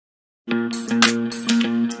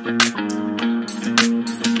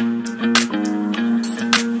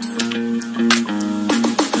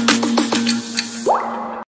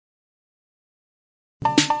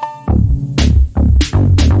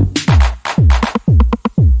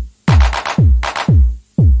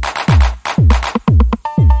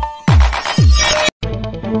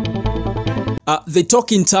The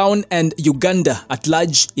talk in town and Uganda at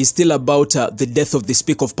large is still about the death of the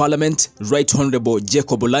Speaker of Parliament, Right Honorable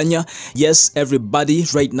Jacob Oulanya. Yes, everybody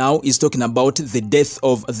right now is talking about the death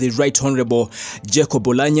of the Right Honorable Jacob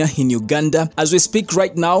Oulanya in Uganda. As we speak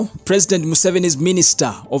right now, President Museveni's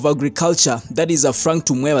Minister of Agriculture, that is Frank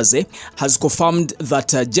Tumwebaze, has confirmed that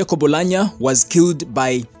Jacob Oulanya was killed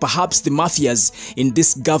by perhaps the Mafias in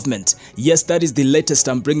this government. Yes, that is the latest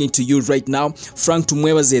I'm bringing to you right now. Frank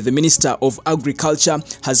Tumwebaze, the Minister of Agriculture,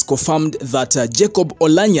 has confirmed that Jacob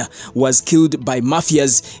Oulanya was killed by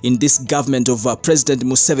Mafias in this government of President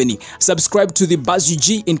Museveni. Subscribe to the Buzz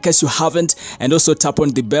UG in case you haven't, and also tap on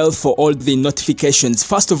the bell for all the notifications.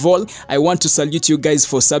 First of all, I want to salute you guys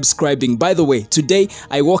for subscribing. By the way, today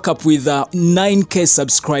I woke up with 9K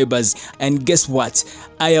subscribers, and guess what?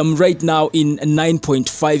 I am right now in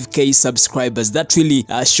 9.5K subscribers. That really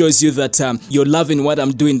shows you that you're loving what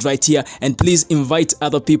I'm doing right here, and please invite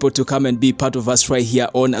other people to come and be part of us right here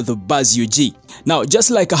on the Buzz UG. Now, just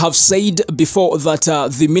like I have said before, that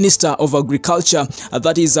the Minister of Agriculture,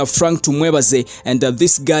 that is Frank Tumwebaze, and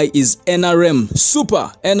this guy is NRM,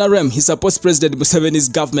 super NRM. He supports President Museveni's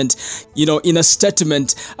government. You know, in a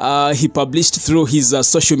statement he published through his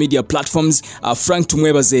social media platforms, Frank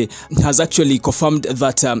Tumwebaze has actually confirmed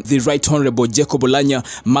that the Right Honorable Jacob Oulanya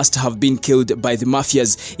must have been killed by the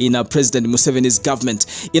Mafias in President Museveni's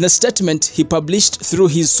government. In a statement he published through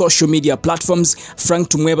his social media platforms, Frank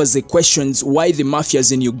Tumwebaze questions why the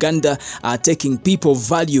Mafias in Uganda are taking people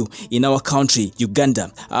value in our country,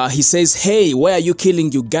 Uganda. He says, hey, why are you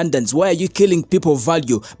killing Ugandans? Why are you killing people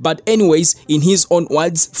value? But anyways, in his own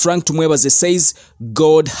words, Frank Tumwebaze says,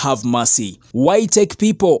 God have mercy. Why take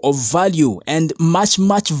people of value and much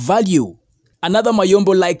value? Another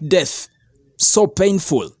Mayombo-like death, so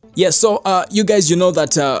painful. Yeah, so you guys, you know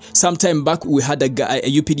that sometime back we had a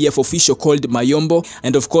UPDF official called Mayombo,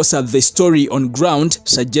 and of course the story on ground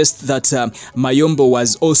suggests that Mayombo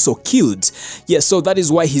was also killed. Yeah, so that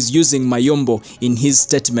is why he's using Mayombo in his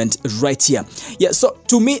statement right here. Yeah, so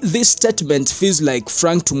to me this statement feels like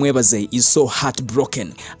Frank Tumwebaze is so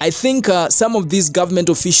heartbroken. I think some of these government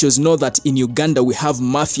officials know that in Uganda we have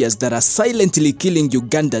mafias that are silently killing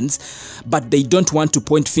Ugandans, but they don't want to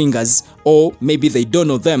point fingers, or maybe they don't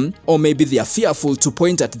know them, or maybe they are fearful to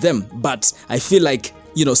point at them. But I feel like,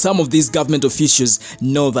 you know, some of these government officials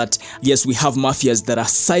know that, yes, we have mafias that are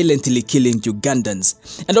silently killing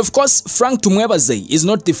Ugandans. And of course, Frank Tumwebaze is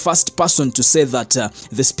not the first person to say that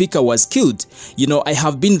the speaker was killed. You know, I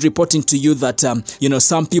have been reporting to you that, you know,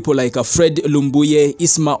 some people like Fred Lumbuye,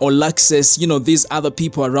 Isma Olaxes, you know, these other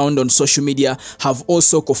people around on social media have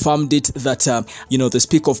also confirmed it that, you know, the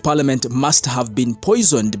Speaker of Parliament must have been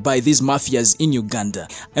poisoned by these mafias in Uganda.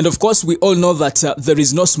 And of course, we all know that there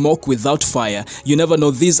is no smoke without fire. You never know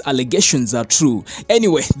these allegations are true.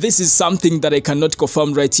 Anyway, this is something that I cannot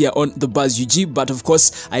confirm right here on the Buzz UG, but of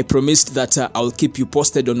course I promised that I'll keep you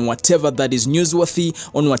posted on whatever that is newsworthy,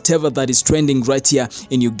 on whatever that is trending right here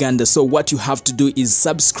in Uganda. So what you have to do is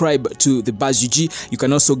subscribe to the Buzz UG. You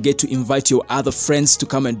can also get to invite your other friends to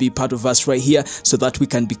come and be part of us right here, so that we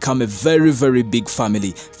can become a very big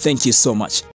family. Thank you so much.